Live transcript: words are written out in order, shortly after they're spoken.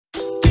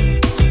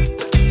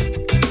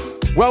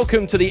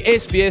Welcome to the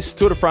SBS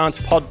Tour de France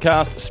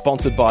podcast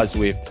sponsored by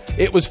Zwift.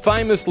 It was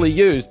famously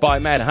used by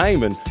Matt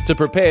Hayman to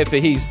prepare for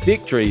his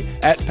victory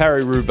at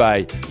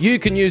Paris-Roubaix. You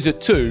can use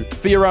it too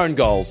for your own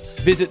goals.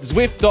 Visit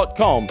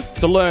Zwift.com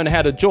to learn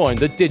how to join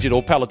the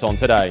digital peloton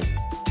today.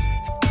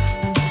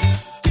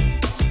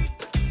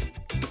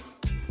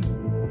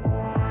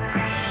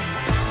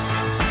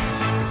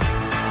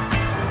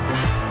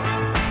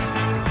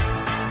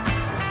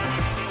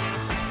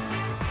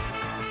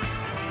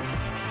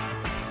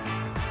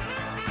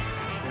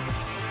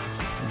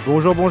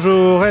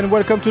 Bonjour, and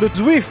welcome to the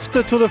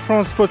Zwift Tour de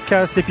France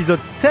podcast, episode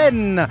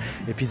 10.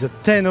 Episode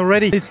 10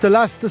 already. It's the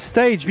last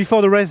stage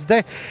before the rest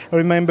day.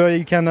 Remember,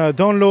 you can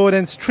download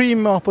and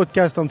stream our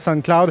podcast on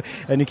SoundCloud,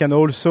 and you can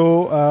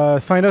also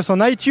find us on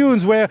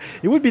iTunes, where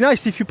it would be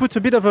nice if you put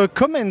a bit of a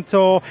comment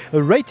or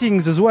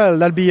ratings as well.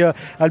 That'll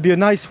be a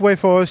nice way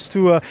for us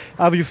to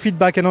have your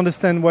feedback and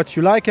understand what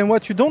you like and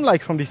what you don't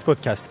like from this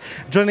podcast.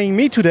 Joining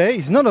me today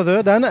is none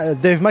other than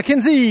Dave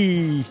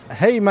McKenzie.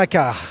 Hey,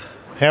 Macca.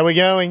 How are we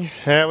going?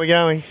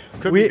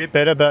 Could be a bit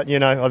better, but,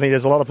 I think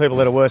there's a lot of people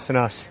that are worse than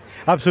us.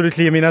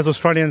 Absolutely. I mean, as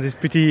Australians, it's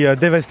pretty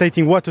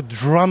devastating. What a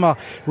drama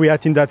we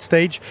had in that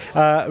stage.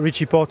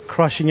 Richie Porte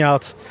crashing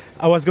out.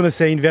 I was going to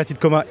say inverted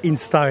comma in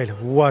style.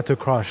 What a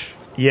crash.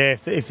 Yeah,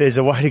 if there's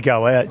a way to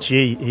go out,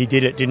 gee, he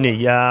did it, didn't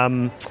he?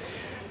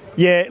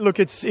 Yeah, look,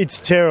 it's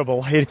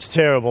terrible. It's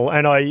terrible.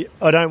 And I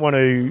don't want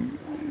to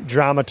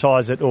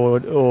dramatise it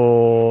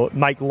or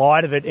make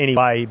light of it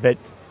anyway, but,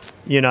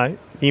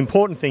 the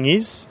important thing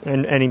is,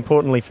 and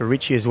importantly for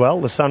Richie as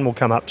well, the sun will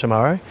come up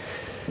tomorrow.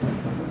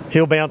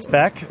 He'll bounce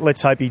back.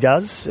 Let's hope he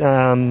does.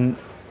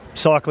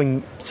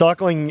 Cycling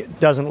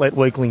doesn't let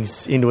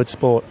weaklings into its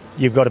sport.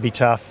 You've got to be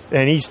tough,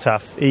 and he's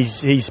tough.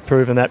 He's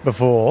proven that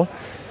before.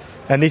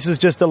 And this is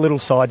just a little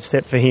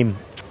sidestep for him.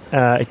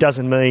 It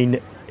doesn't mean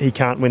he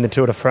can't win the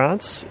Tour de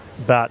France,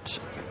 but,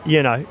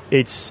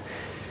 it's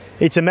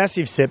a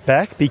massive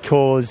setback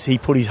because he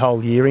put his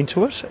whole year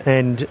into it.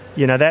 And,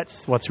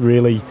 that's what's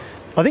really...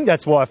 I think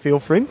that's why I feel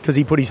for him, because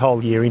he put his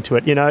whole year into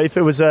it. If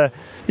it was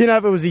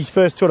his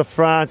first Tour de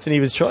France and it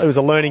was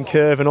a learning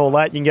curve and all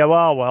that, you can go,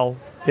 oh, well,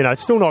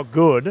 it's still not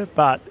good,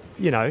 but,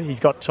 he's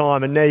got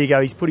time. And there you go,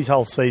 he's put his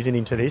whole season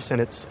into this, and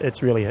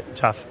it's really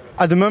tough.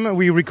 At the moment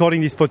we're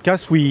recording this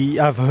podcast, we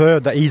have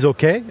heard that he's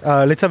okay.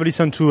 Let's have a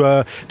listen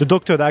to the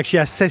doctor that actually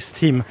assessed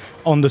him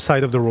on the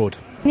side of the road.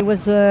 He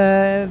was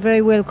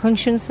very well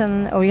conscious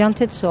and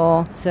oriented,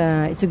 so it's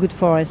a good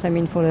for us. I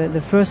mean, for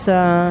the first...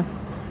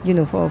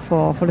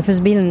 for the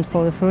first bill and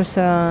for the first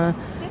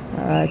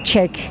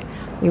check,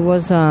 it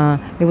was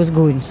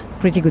good,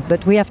 pretty good.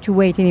 But we have to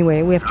wait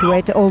anyway. We have to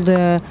wait all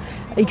the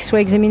X-ray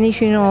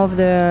examination of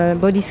the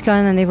body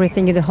scan and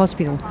everything in the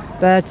hospital.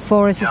 But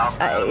for us,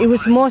 it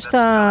was most,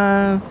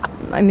 a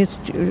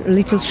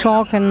little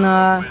shock and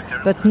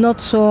but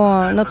not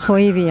so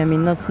heavy. I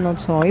mean,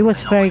 not so. He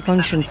was very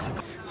conscious.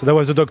 So that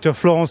was the doctor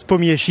Florence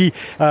Pommier. She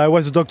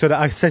was the doctor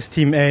that assessed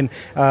him and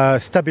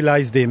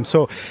stabilized him.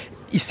 So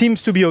he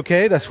seems to be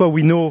okay. That's what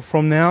we know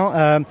from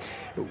now.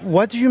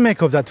 What do you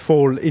make of that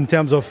fall in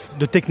terms of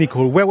the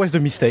technical? Where was the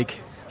mistake?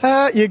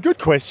 Good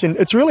question.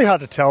 It's really hard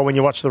to tell when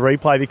you watch the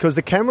replay because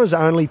the cameras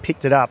only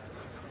picked it up.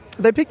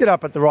 They picked it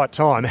up at the right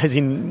time, as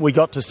in we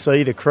got to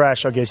see the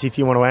crash, I guess, if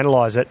you want to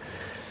analyse it.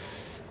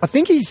 I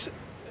think he's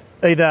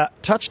either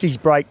touched his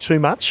brake too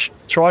much,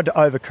 tried to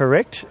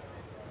overcorrect,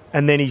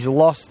 and then he's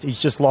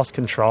just lost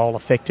control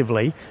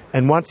effectively.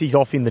 And once he's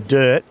off in the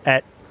dirt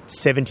at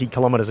 70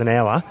 kilometres an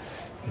hour,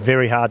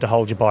 very hard to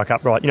hold your bike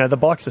upright. The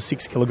bikes are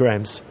 6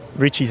 kilograms.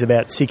 Richie's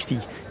about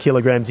 60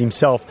 kilograms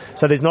himself.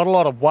 So there's not a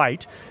lot of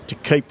weight to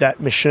keep that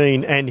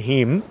machine and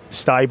him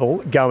stable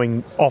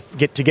going off,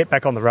 to get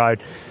back on the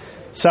road.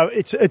 So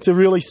it's a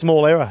really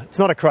small error. It's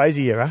not a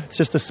crazy error. It's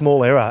just a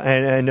small error.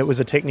 And it was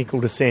a technical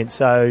descent.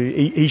 So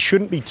he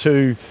shouldn't be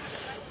too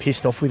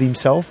pissed off with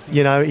himself.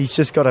 He's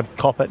just got to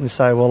cop it and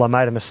say, well, I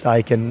made a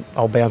mistake and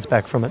I'll bounce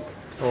back from it.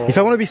 If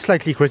I want to be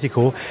slightly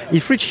critical,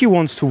 if Richie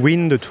wants to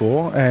win the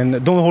Tour,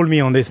 and don't hold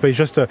me on this, but it's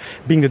just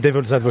being the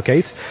devil's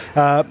advocate,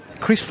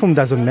 Chris Froome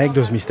doesn't make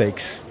those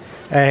mistakes.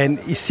 And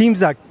it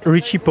seems like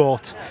Richie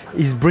Porte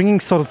is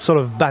bringing sort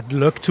of bad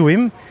luck to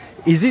him.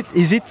 Is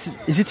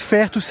it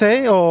fair to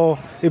say, or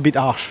a bit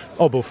harsh,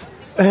 or both?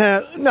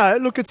 No,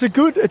 look, it's a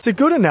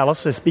good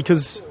analysis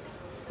because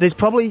there's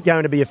probably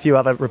going to be a few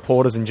other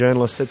reporters and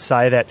journalists that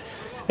say that.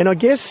 And I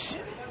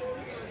guess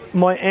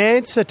my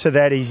answer to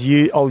that is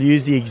I'll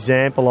use the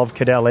example of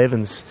Cadel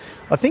Evans.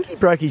 I think he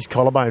broke his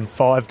collarbone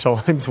 5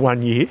 times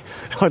one year.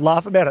 I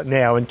laugh about it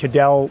now, and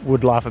Cadel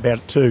would laugh about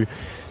it too.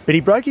 But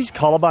he broke his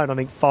collarbone, I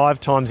think, 5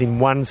 times in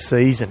one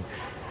season.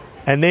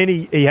 And then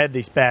he had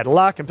this bad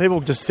luck, and people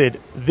just said,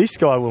 this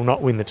guy will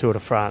not win the Tour de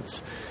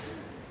France.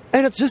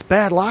 And it's just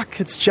bad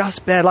luck. It's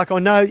just bad luck. I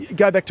know,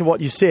 go back to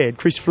what you said,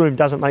 Chris Froome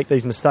doesn't make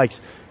these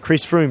mistakes.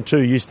 Chris Froome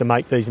too used to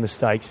make these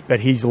mistakes, but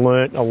he's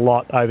learnt a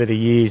lot over the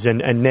years,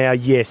 and now,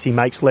 yes, he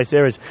makes less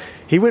errors.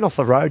 He went off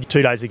the road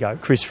 2 days ago,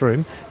 Chris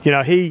Froome.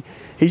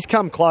 He's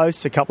come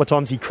close a couple of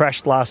times. He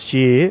crashed last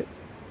year.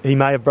 he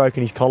may have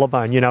broken his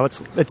collarbone.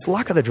 It's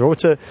luck of the draw.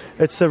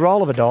 It's the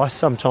roll of a dice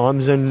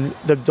sometimes, and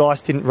the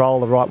dice didn't roll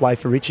the right way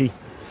for Richie.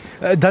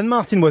 Dan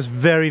Martin was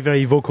very,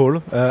 very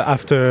vocal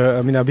after,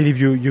 I believe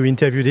you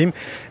interviewed him.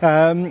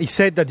 He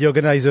said that the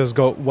organisers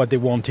got what they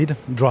wanted,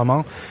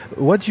 drama.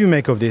 What do you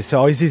make of this?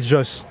 Or is this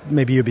just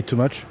maybe a bit too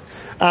much?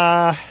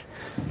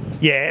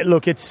 Yeah,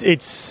 look,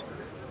 it's.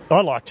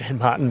 I like Dan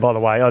Martin, by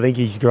the way. I think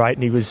he's great,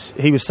 and he was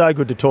so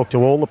good to talk to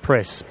all the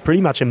press pretty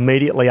much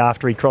immediately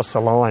after he crossed the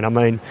line. I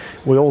mean,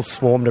 we all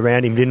swarmed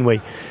around him, didn't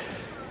we?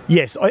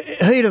 Yes,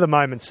 heat of the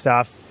moment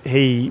stuff.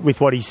 With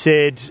what he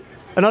said,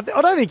 and I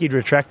don't think he'd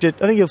retract it.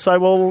 I think he'll say,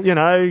 well,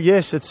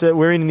 yes,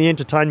 we're in the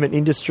entertainment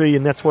industry,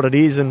 and that's what it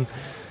is, and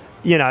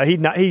he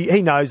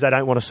knows they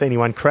don't want to see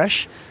anyone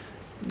crash.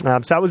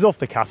 So it was off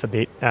the cuff a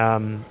bit,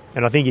 and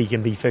I think he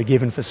can be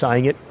forgiven for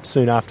saying it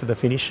soon after the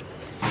finish.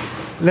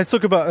 Let's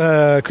talk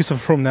about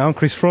Christopher Froome now.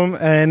 Chris Froome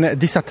and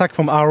this attack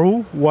from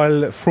Aru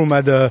while Froome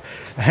had a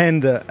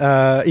hand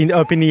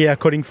up in the air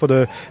calling for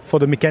the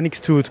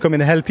mechanics to come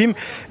and help him.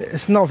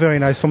 It's not very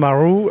nice from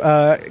Aru.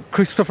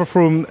 Christopher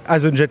Froome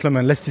as a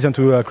gentleman. Let's listen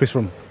to Chris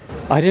Froome.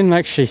 I didn't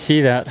actually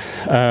see that.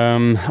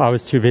 I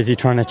was too busy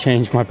trying to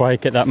change my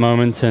bike at that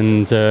moment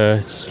and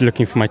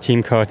looking for my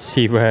team car to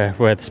see where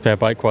the spare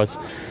bike was.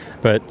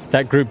 But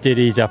that group did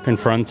ease up in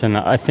front, and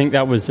I think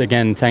that was,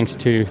 again, thanks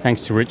to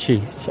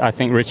Richie. I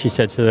think Richie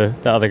said to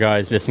the other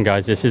guys, listen,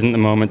 guys, this isn't the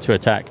moment to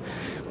attack.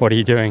 What are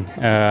you doing?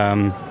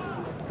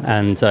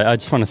 And I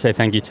just want to say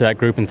thank you to that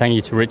group and thank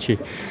you to Richie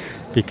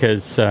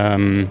because,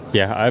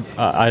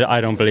 I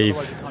don't believe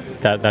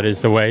that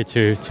is the way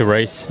to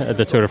race at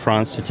the Tour de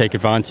France, to take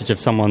advantage of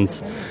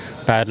someone's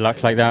bad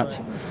luck like that.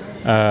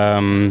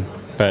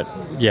 But,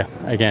 yeah,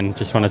 again,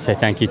 just want to say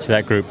thank you to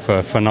that group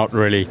for not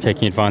really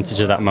taking advantage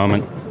of that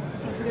moment.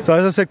 So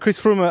as I said, Chris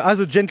Froome, as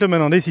a gentleman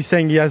on this, he's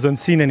saying he hasn't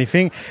seen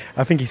anything.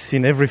 I think he's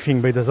seen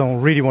everything, but he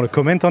doesn't really want to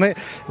comment on it.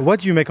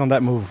 What do you make on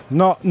that move?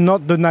 Not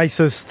the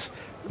nicest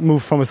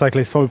move from a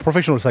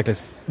professional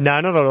cyclist. No,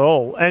 not at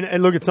all.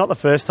 And look, it's not the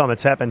first time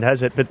it's happened,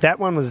 has it? But that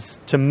one was,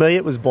 to me,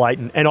 it was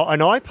blatant. And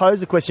I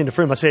posed a question to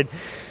Froome. I said,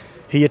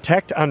 he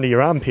attacked under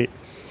your armpit.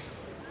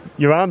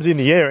 Your arm's in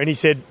the air. And he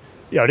said,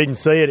 I didn't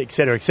see it,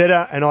 etc.,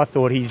 etc. And I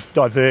thought he's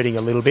diverting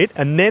a little bit.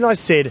 And then I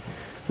said,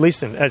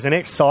 listen, as an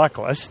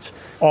ex-cyclist,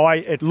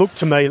 it looked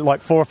to me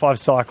like 4 or 5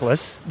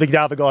 cyclists, the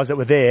other guys that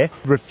were there,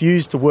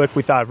 refused to work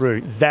with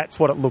Aru. That's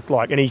what it looked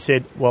like. And he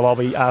said, well, I'll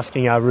be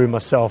asking Aru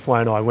myself,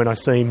 won't I, when I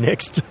see him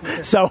next.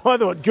 So I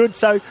thought, good.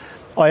 So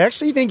I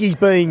actually think he's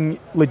being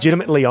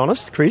legitimately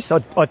honest, Chris.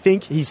 I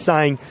think he's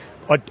saying,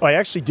 I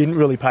actually didn't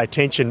really pay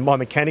attention. My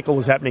mechanical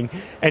was happening.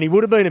 And he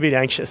would have been a bit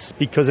anxious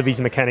because of his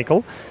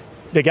mechanical.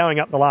 They're going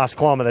up the last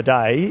climb of the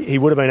day. He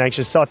would have been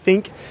anxious. So I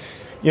think,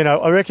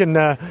 I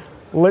reckon...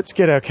 let's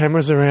get our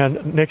cameras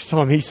around next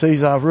time he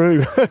sees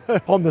Aru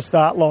on the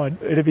start line.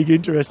 It'll be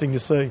interesting to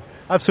see.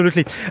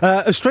 Absolutely.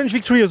 A strange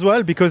victory as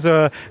well because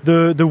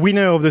the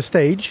winner of the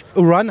stage,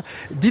 Uran,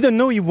 didn't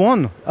know he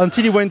won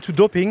until he went to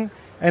doping,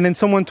 and then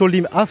someone told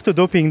him after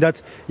doping that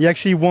he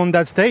actually won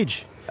that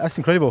stage. That's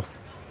incredible.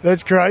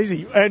 That's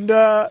crazy. And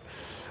I'll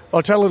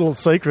tell a little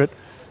secret.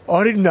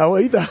 I didn't know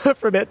either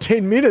for about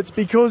 10 minutes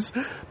because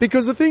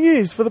the thing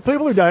is, for the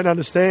people who don't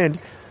understand,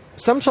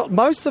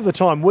 most of the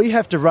time we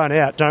have to run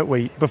out, don't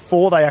we,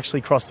 before they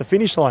actually cross the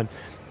finish line.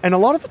 And a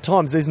lot of the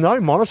times there's no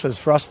monitors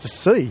for us to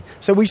see.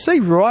 So we see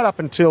right up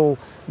until,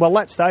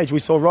 that stage we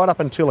saw right up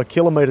until a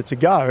kilometre to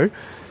go.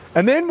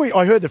 And then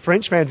I heard the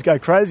French fans go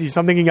crazy. So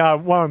I'm thinking,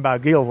 Warren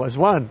Barguil has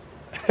won.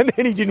 And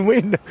then he didn't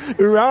win.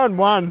 Uran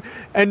won.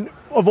 And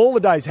of all the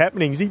day's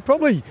happenings,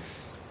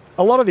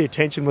 a lot of the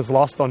attention was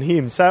lost on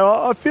him.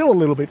 So I feel a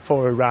little bit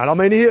for Uran. I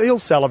mean, he'll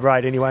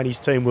celebrate anyway, and his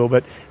team will.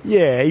 But,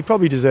 yeah, he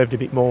probably deserved a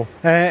bit more.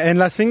 And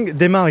last thing,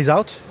 Demar is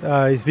out.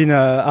 He's been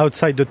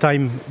outside the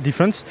time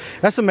difference.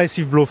 That's a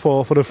massive blow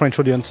for the French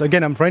audience.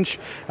 Again, I'm French.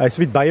 It's a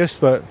bit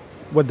biased, but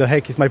what the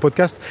heck is my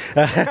podcast?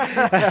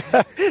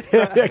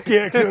 Yeah,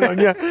 good on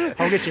you.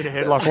 I'll get you in a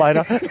headlock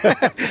later.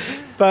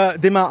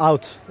 But Demar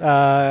out.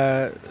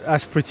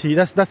 That's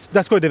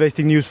quite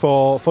devastating news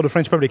for the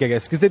French public, I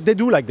guess, because they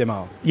do like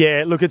Demar.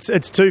 Yeah, look,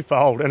 it's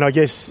twofold, and I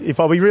guess if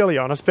I'll be really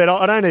honest, but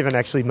I don't even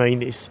actually mean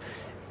this.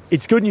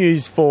 It's good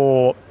news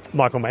for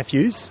Michael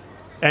Matthews,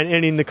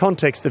 and in the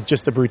context of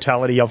just the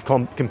brutality of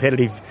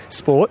competitive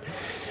sport.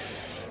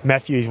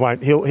 Matthews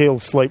won't. He'll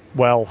sleep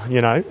well,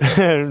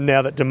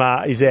 now that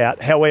Demar is out.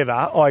 However,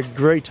 I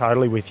agree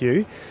totally with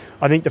you.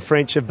 I think the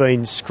French have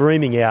been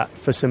screaming out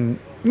for some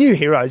new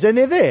heroes, and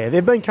they're there.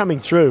 They've been coming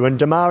through, and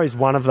Demar is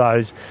one of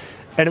those.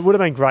 And it would have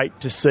been great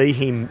to see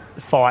him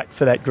fight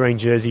for that green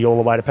jersey all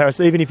the way to Paris,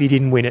 even if he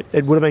didn't win it.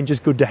 It would have been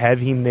just good to have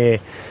him there.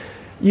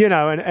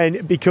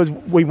 And because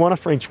we want a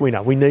French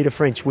winner. We need a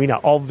French winner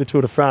of the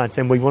Tour de France,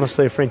 and we want to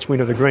see a French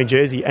winner of the green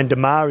jersey. And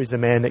Demar is the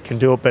man that can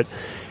do it. But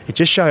it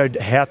just showed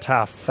how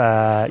tough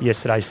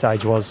yesterday's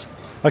stage was.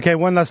 Okay,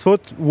 one last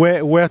thought.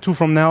 Where to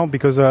from now?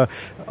 Because,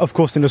 of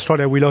course, in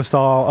Australia we lost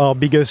our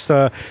biggest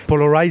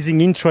polarizing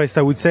interest,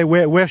 I would say.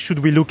 Where should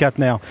we look at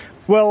now?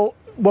 Well,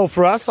 Well,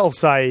 for us, I'll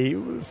say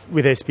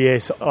with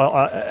SBS,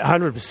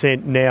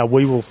 100% now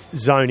we will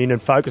zone in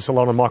and focus a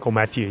lot on Michael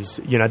Matthews.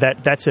 You know,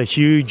 that's a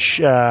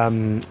huge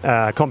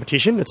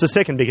competition. It's the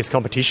second biggest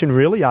competition,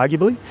 really,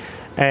 arguably.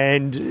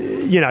 And,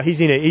 you know,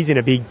 he's in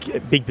a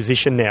big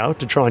position now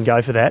to try and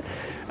go for that.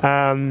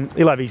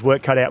 He'll have his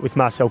work cut out with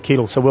Marcel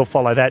Kittel, so we'll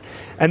follow that.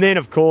 And then,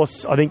 of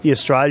course, I think the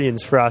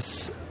Australians for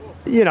us,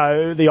 you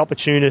know, the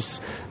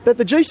opportunists. But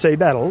the GC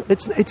battle,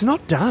 it's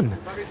not done.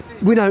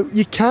 You know,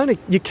 you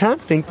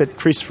can't think that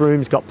Chris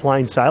Froome's got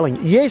plain sailing.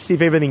 Yes,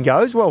 if everything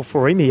goes well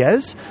for him, he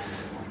has.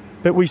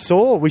 But we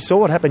saw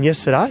what happened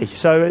yesterday.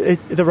 So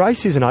the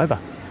race isn't over.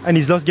 And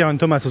he's lost Geraint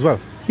Thomas as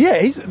well.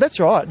 Yeah, that's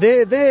right.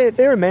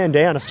 They're a man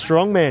down, a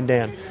strong man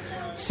down.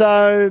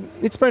 So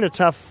it's been a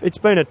tough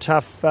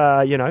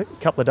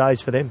couple of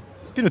days for them.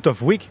 It's been a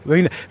tough week. I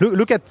mean,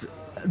 look at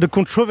the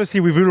controversy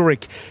with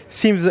Ulrich.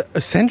 Seems a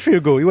century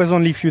ago. It was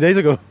only a few days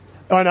ago.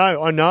 I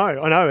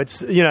know.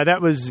 It's, you know,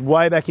 that was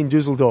way back in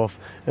Dusseldorf,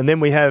 and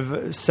then we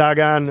have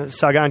Sagan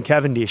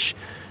Cavendish,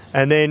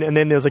 and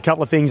then there's a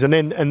couple of things, and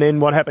then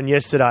what happened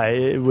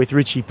yesterday with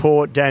Richie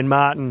Porte, Dan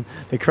Martin,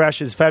 the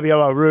crashes, Fabio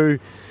Aru.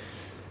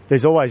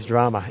 There's always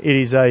drama. It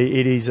is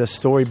a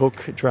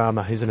storybook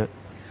drama, isn't it?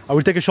 I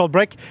will take a short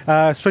break.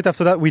 Straight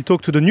after that, we'll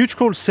talk to the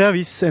neutral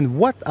service and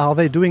what are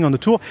they doing on the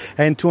tour,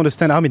 and to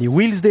understand how many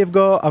wheels they've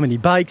got, how many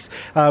bikes.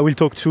 We'll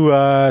talk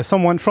to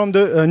someone from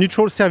the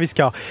neutral service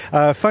car.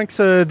 Thanks,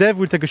 Dev.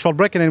 We'll take a short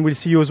break and then we'll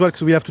see you as well,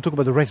 because we have to talk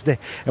about the race day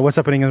and what's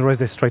happening on the race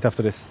day straight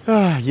after this.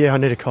 Yeah, I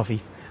need a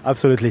coffee.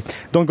 Absolutely.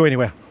 Don't go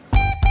anywhere.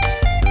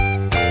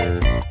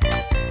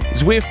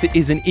 Zwift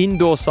is an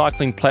indoor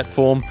cycling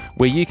platform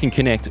where you can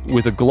connect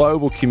with a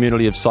global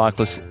community of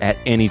cyclists at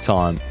any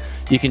time.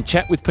 You can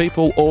chat with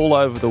people all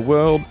over the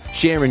world,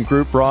 share in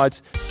group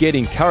rides, get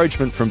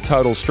encouragement from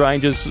total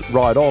strangers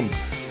right on,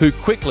 who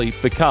quickly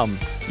become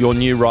your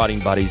new riding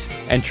buddies,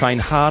 and train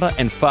harder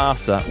and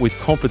faster with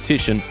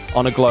competition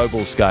on a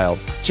global scale.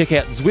 Check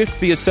out Zwift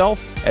for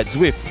yourself at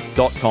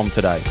Zwift.com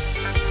today.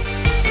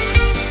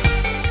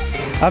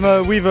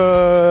 I'm with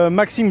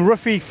Maxime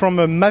Ruffy from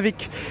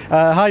Mavic.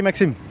 Hi,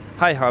 Maxime.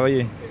 Hi, how are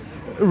you?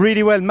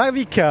 Really well.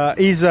 Mavic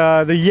is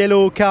the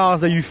yellow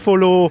cars that you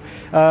follow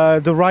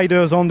the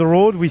riders on the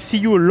road. We see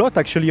you a lot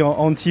actually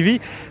on TV.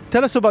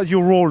 Tell us about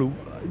your role.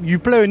 You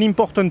play an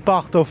important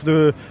part of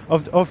the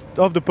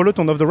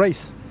peloton of the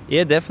race.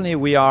 Yeah, definitely.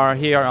 We are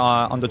here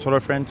on the Tour de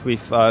France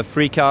with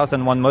 3 cars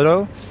and 1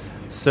 moto.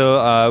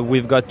 So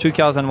we've got 2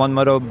 cars and 1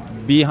 moto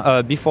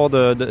before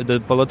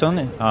the peloton,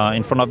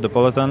 in front of the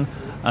peloton,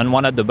 and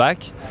 1 at the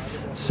back.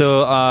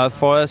 So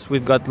for us,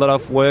 we've got a lot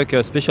of work,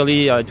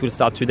 especially it will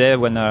start today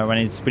when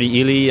it's pretty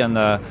hilly and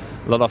a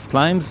lot of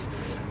climbs.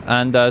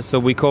 And so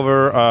we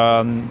cover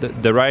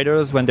the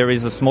riders when there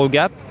is a small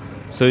gap.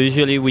 So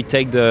usually we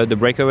take the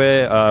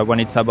breakaway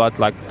when it's about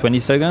like 20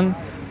 seconds.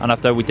 And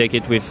after we take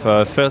it with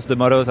first the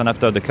motos and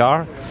after the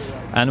car.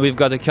 And we've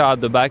got a car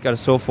at the back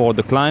also for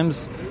the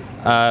climbs,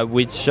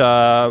 which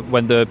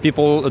when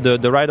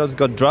the riders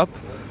got dropped,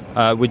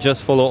 we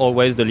just follow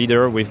always the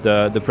leader with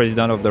the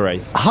president of the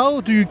race.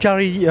 How do you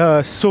carry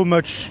so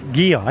much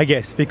gear, I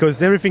guess?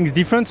 Because everything's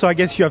different, so I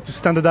guess you have to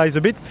standardize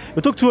a bit.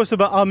 But talk to us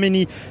about how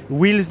many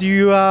wheels do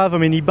you have, how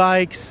many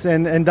bikes,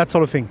 and that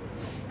sort of thing.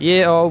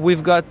 Yeah,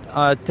 we've got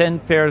 10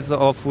 pairs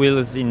of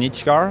wheels in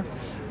each car.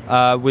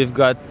 We've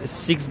got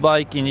 6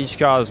 bikes in each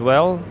car as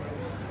well.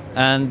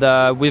 And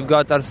we've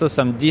got also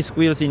some disc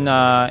wheels in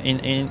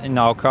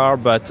our car,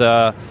 but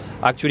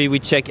actually we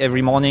check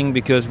every morning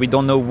because we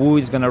don't know who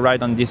is going to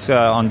ride on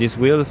these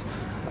wheels.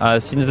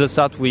 Since the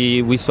start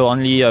we saw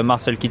only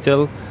Marcel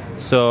Kittel,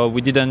 so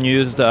we didn't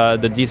use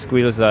the disc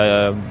wheels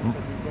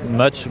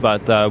much,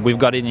 but we've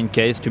got it in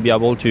case to be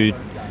able to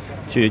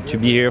be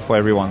here for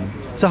everyone.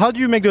 So how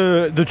do you make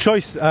the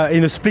choice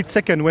in a split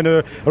second when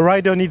a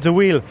rider needs a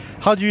wheel?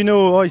 How do you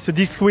know, it's a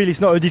disc wheel,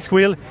 it's not a disc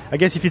wheel? I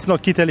guess if it's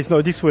not Kittel, it's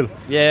not a disc wheel.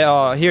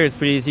 Yeah, here it's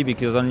pretty easy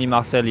because only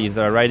Marcel is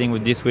riding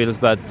with disc wheels,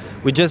 but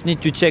we just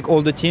need to check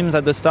all the teams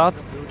at the start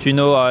to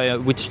know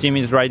which team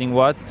is riding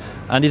what.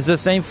 And it's the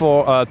same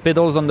for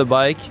pedals on the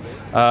bike.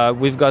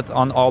 We've got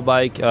on our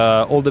bike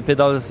all the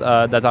pedals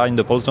that are in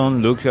the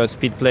peloton, Luke,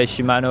 Speedplay,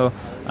 Shimano,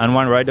 and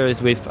 1 rider is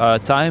with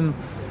Time.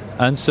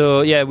 And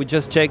so, yeah, we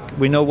just check.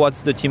 We know what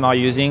the team are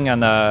using,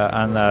 and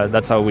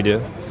that's how we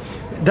do.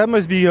 That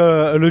must be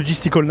a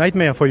logistical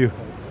nightmare for you.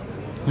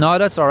 No,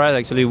 that's all right.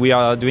 Actually, we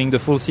are doing the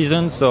full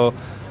season, so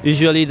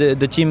usually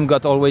the team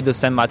got always the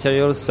same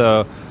materials.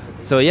 So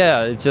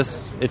yeah,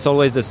 it's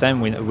always the same.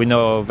 We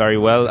know very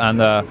well.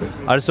 And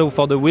also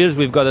for the wheels,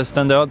 we've got a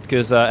standard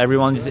because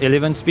everyone is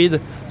 11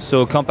 speed.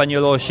 So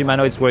Campagnolo or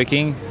Shimano, it's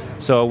working.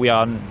 So we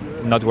are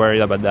not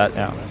worried about that.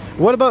 Yeah.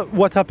 What about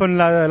what happened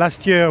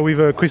last year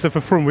with Christopher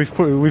Froome, with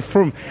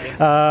Froome,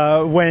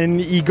 when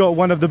he got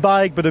one of the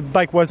bike, but the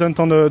bike wasn't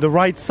on the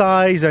right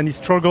size and he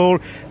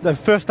struggled? The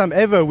first time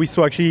ever we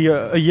saw actually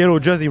a yellow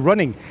jersey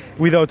running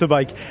without a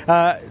bike.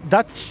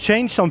 That's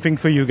changed something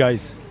for you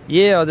guys.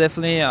 Yeah,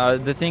 definitely.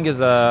 The thing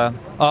is,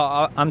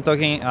 I'm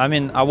talking. I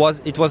mean,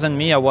 It wasn't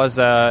me. I was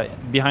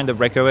behind the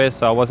breakaway,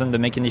 so I wasn't the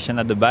mechanician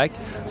at the back.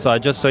 So I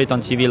just saw it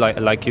on TV,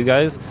 like you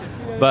guys.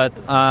 But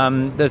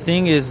the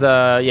thing is,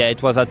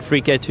 it was at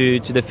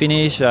 3K to the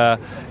finish.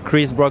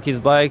 Chris broke his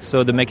bike,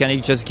 so the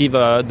mechanic just gave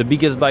the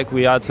biggest bike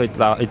we had, so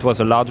it was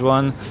a large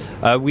one.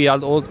 We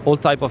had all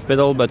type of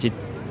pedal, but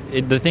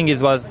the thing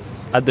is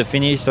was at the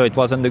finish, so it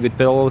wasn't a good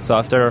pedal. So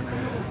after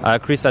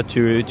Chris had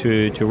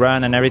to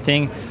run and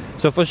everything.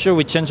 So for sure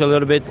we changed a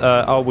little bit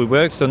how we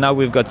work. So now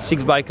we've got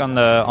 6 bikes on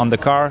the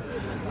car,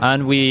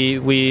 and we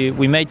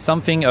made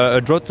something a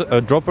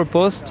dropper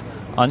post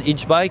on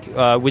each bike,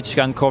 which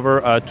can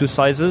cover 2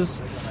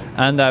 sizes,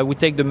 and we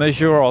take the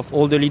measure of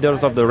all the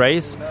leaders of the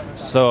race,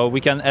 so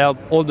we can help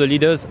all the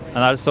leaders,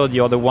 and also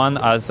the other one,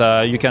 as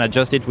you can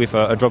adjust it with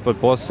a dropper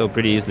post, so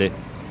pretty easily.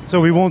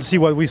 So we won't see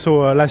what we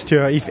saw last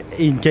year if,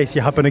 in case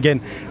it happen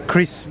again.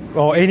 Chris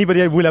or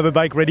anybody will have a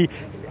bike ready,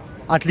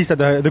 at least at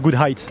the good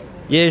height.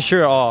 Yeah,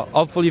 sure.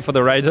 Hopefully for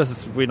the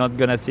riders, we're not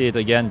going to see it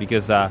again,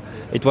 because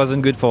it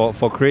wasn't good for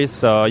Chris.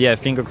 So yeah,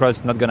 finger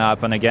crossed, not going to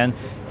happen again.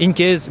 In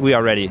case we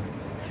are ready.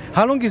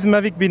 How long has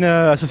Mavic been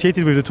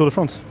associated with the Tour de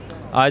France?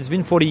 It's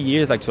been 40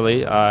 years,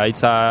 actually.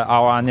 It's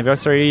our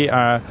anniversary,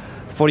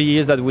 40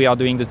 years that we are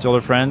doing the Tour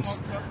de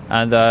France,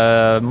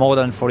 and more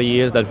than 40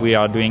 years that we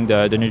are doing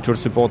the neutral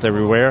support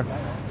everywhere.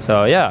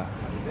 So, yeah.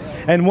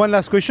 And one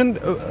last question,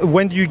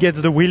 when do you get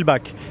the wheel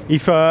back?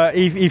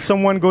 If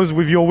someone goes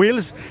with your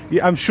wheels,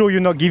 I'm sure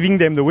you're not giving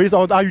them the wheels,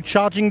 or are you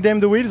charging them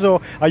the wheels,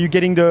 or are you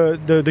getting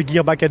the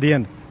gear back at the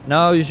end?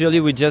 No,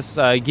 usually we just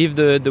give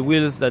the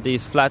wheels that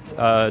is flat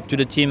to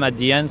the team at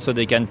the end, so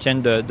they can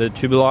change the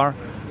tubular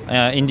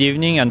in the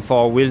evening, and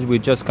for wheels we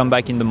just come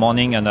back in the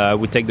morning and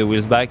we take the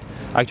wheels back.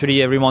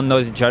 Actually everyone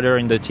knows each other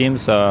in the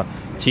teams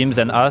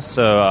and us,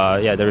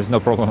 so there is no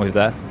problem with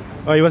that.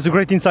 It was a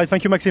great insight.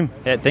 Thank you, Maxime.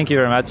 Yeah, thank you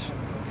very much.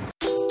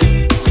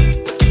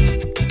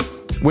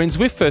 When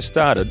Zwift first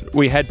started,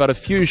 we had but a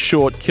few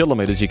short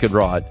kilometres you could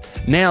ride.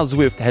 Now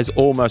Zwift has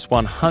almost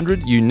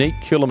 100 unique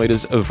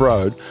kilometres of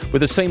road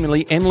with a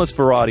seemingly endless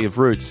variety of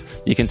routes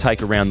you can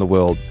take around the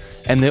world.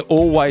 And they're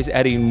always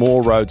adding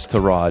more roads to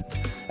ride.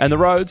 And the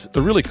roads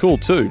are really cool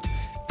too.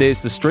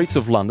 There's the streets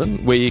of London,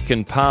 where you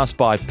can pass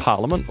by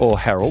Parliament or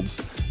Harrods.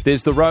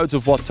 There's the roads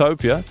of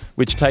Watopia,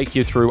 which take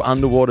you through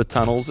underwater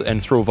tunnels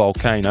and through a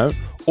volcano.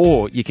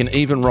 Or you can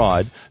even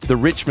ride the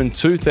Richmond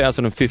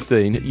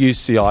 2015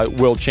 UCI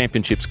World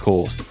Championships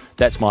course.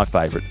 That's my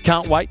favourite.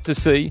 Can't wait to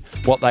see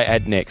what they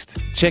add next.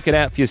 Check it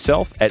out for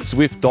yourself at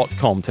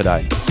Zwift.com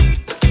today.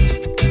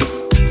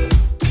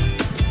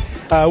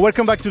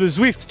 Welcome back to the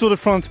Zwift Tour de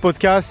France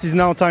podcast. It's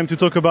now time to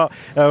talk about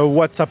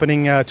what's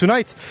happening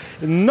tonight.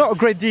 Not a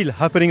great deal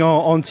happening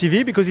on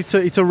TV because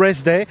it's a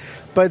race day,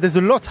 but there's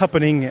a lot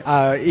happening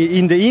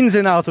in the ins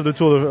and outs of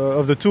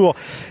the tour.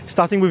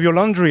 Starting with your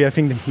laundry, I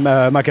think,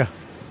 Maka.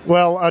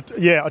 Well, I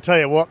tell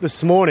you what,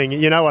 this morning,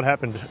 you know what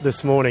happened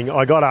this morning?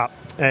 I got up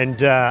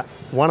and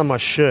one of my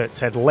shirts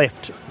had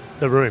left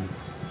the room.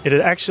 It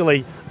had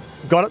actually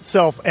got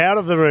itself out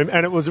of the room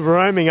and it was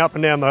roaming up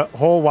and down the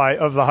hallway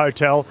of the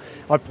hotel.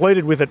 I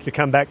pleaded with it to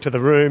come back to the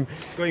room.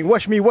 Going,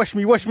 wash me, wash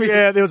me, wash me.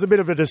 Yeah, there was a bit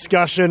of a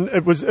discussion.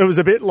 It was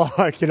a bit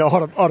like,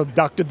 I'd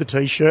abducted the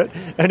T-shirt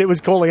and it was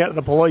calling out to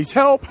the police,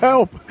 help,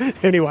 help.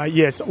 Anyway,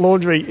 yes,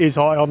 laundry is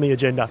high on the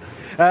agenda.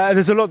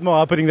 There's a lot more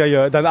happening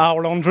than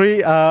our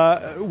laundry.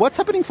 What's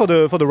happening for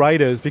the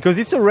riders? Because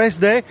it's a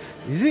rest day.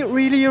 Is it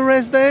really a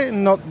rest day?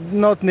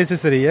 Not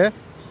necessarily, yeah?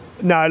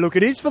 No, look,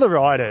 it is for the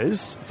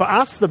riders. For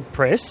us, the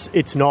press,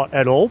 it's not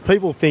at all.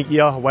 People think,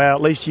 yeah, well,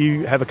 at least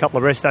you have a couple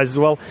of rest days as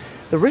well.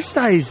 The rest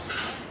days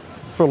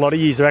for a lot of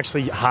years are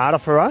actually harder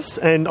for us,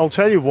 and I'll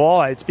tell you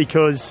why. It's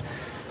because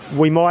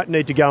we might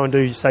need to go and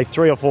do, say,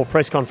 3 or 4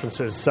 press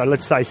conferences. So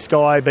let's say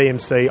Sky,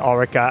 BMC,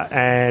 Orica,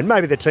 and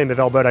maybe the team of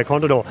Alberto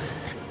Contador.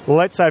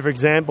 Let's say, for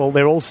example,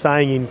 they're all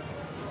staying in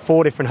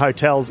 4 different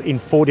hotels in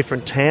 4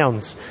 different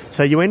towns.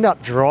 So you end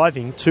up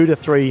driving 200 to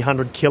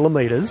 300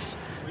 kilometres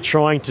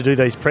trying to do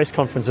these press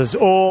conferences,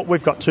 or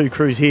we've got 2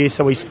 crews here,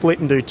 so we split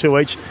and do 2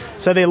 each.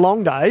 So they're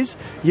long days.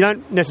 You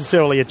don't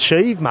necessarily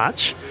achieve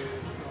much,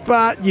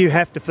 but you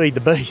have to feed the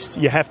beast.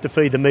 You have to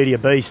feed the media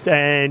beast.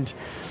 And,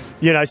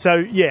 so,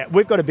 yeah,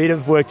 we've got a bit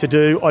of work to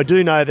do. I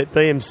do know that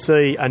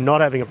BMC are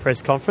not having a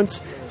press conference,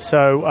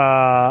 so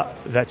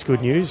that's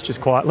good news, just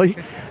quietly.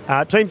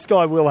 Team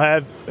Sky will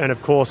have, and,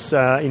 of course,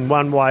 in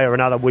one way or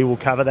another, we will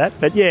cover that.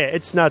 But, yeah,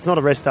 it's not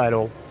a rest day at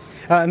all.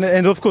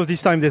 And of course,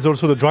 this time there's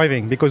also the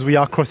driving, because we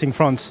are crossing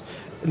France,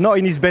 not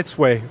in its best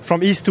way,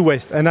 from east to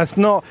west. And that's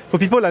not, for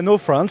people that know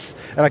France,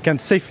 and I can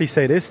safely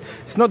say this,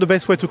 it's not the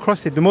best way to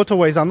cross it. The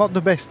motorways are not the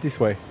best this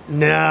way.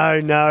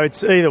 No,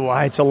 it's either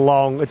way. It's a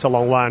long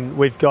one.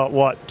 We've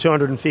got,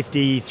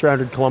 250,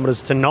 300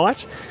 kilometres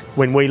tonight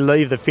when we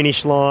leave the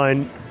finish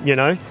line, in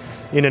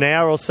an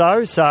hour or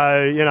so.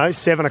 So,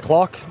 7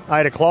 o'clock,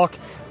 8 o'clock,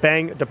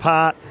 bang,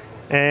 depart.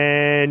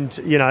 And,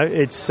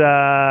 it's,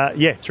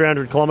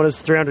 300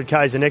 kilometres, 300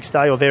 Ks the next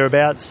day or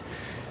thereabouts.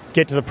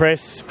 Get to the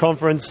press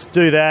conference,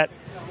 do that.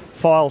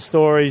 file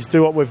stories,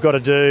 do what we've got to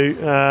do,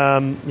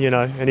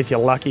 and if you're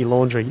lucky,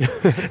 laundry.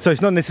 So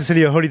it's not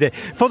necessarily a holiday.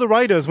 For the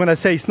riders, when I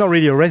say it's not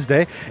really a rest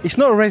day, it's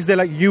not a rest day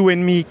like you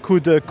and me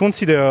could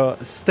consider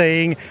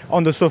staying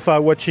on the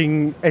sofa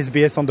watching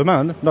SBS On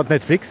Demand, not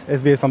Netflix,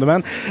 SBS On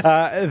Demand.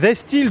 They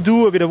still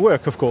do a bit of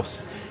work, of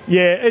course.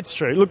 Yeah, it's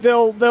true. Look,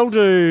 they'll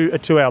do a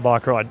 2-hour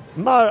bike ride,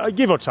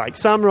 give or take.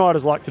 Some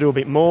riders like to do a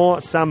bit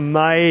more, some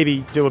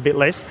maybe do a bit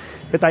less,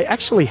 but they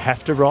actually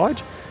have to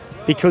ride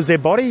because their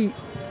body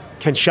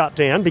can shut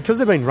down because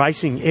they've been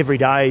racing every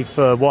day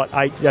for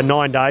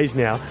 9 days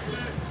now.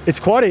 It's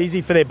quite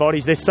easy for their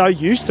bodies. They're so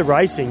used to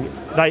racing,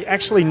 they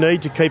actually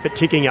need to keep it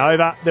ticking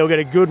over. They'll get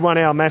a good 1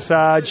 hour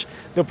massage.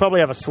 They'll probably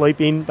have a sleep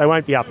in. They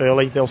won't be up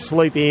early. They'll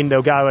sleep in.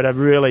 They'll go at a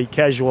really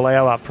casual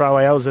hour, pro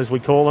hours as we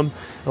call them,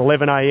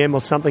 11 a.m. or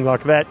something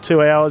like that,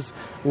 2 hours,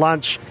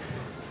 lunch,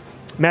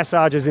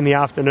 massages in the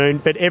afternoon.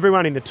 But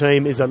everyone in the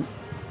team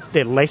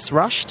they're less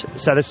rushed.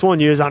 So the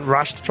soigneurs aren't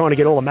rushed trying to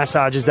get all the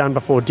massages done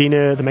before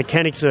dinner. The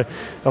mechanics are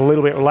a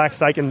little bit relaxed.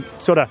 They can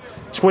sort of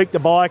tweak the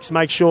bikes,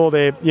 make sure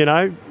they're,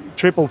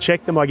 triple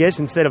check them, I guess,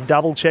 instead of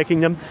double checking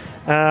them.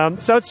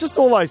 So it's just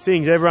all those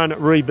things, everyone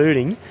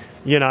rebooting,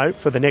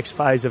 for the next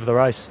phase of the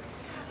race.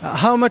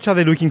 How much are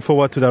they looking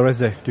forward to the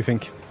rest day, do you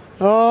think?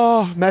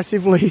 Oh,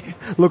 massively.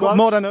 Look,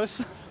 more than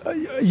us?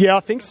 Yeah, I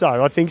think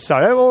so,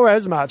 or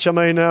as much. I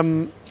mean,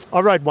 I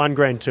rode one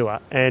Grand Tour,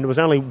 and it was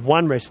only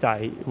one rest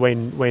day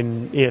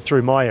when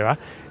through my era.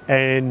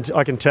 And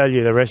I can tell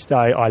you, the rest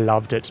day, I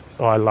loved it.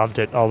 I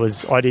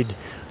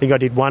think I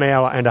did 1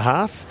 hour and a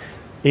half.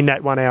 In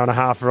that 1 hour and a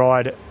half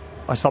ride,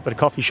 I stopped at a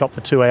coffee shop for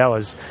 2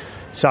 hours.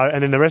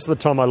 And then the rest of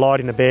the time I lied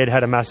in the bed,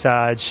 had a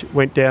massage,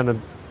 went down the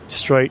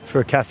street for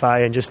a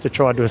cafe and just to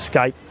try to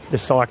escape the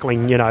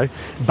cycling,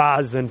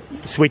 buzz and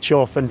switch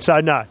off. And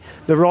so, no,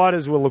 the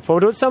riders will look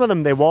forward to it. Some of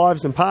them, their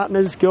wives and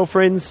partners,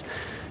 girlfriends,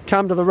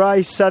 come to the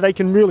race so they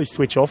can really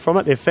switch off from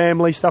it, their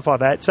family, stuff like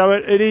that.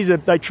 So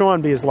they try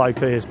and be as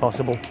low-key as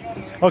possible.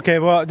 Okay,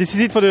 well, this is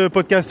it for the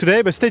podcast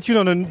today, but stay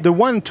tuned on the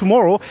one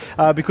tomorrow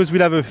because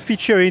we'll have a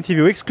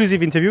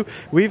exclusive interview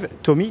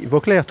with Thomas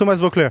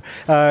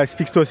Vauclair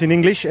speaks to us in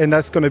English, and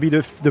that's going to be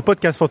the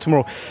podcast for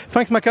tomorrow.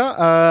 Thanks, Maka.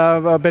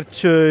 I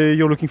bet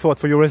you're looking forward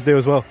for your rest day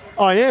as well.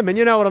 I am, and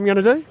you know what I'm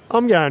going to do?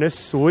 I'm going to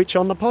switch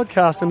on the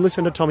podcast and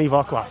listen to Tommy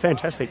Vauclair.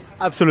 Fantastic.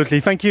 Absolutely,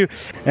 thank you.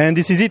 And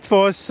this is it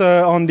for us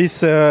on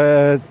this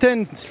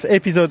 10th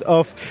episode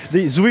of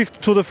the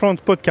Zwift Tour de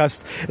France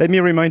podcast. Let me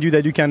remind you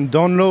that you can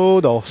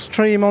download or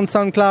stream on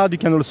SoundCloud. You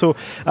can also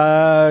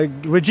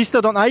register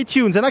on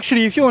iTunes. And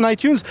actually, if you're on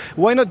iTunes,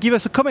 why not give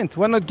us a comment?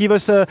 Why not give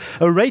us a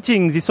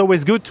ratings? It's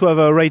always good to have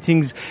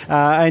ratings,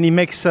 and it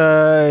makes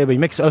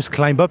us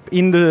climb up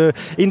in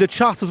the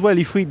charts as well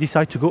if we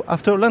decide to go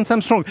after Lance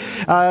Armstrong.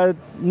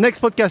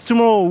 Next podcast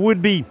tomorrow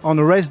would be on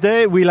a rest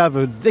day. We'll have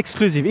an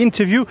exclusive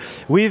interview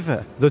with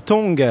the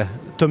Tong,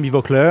 Tommy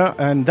Vauclair,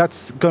 and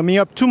that's coming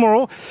up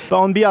tomorrow. But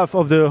on behalf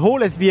of the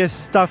whole SBS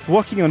staff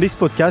working on this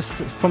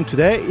podcast from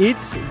today,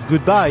 it's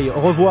goodbye,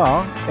 au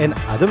revoir, and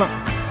à demain.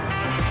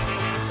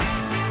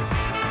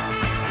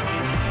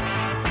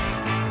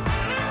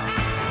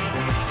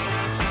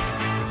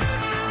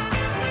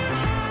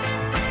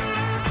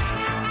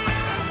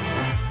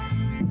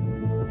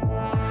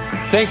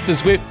 Thanks to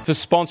Zwift for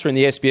sponsoring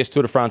the SBS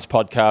Tour de France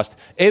podcast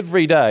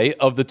every day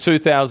of the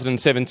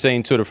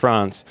 2017 Tour de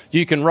France.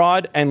 You can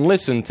ride and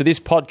listen to this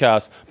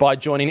podcast by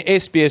joining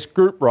SBS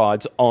Group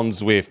Rides on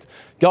Zwift.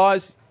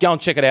 Guys, go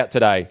and check it out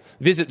today.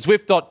 Visit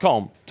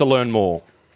Zwift.com to learn more.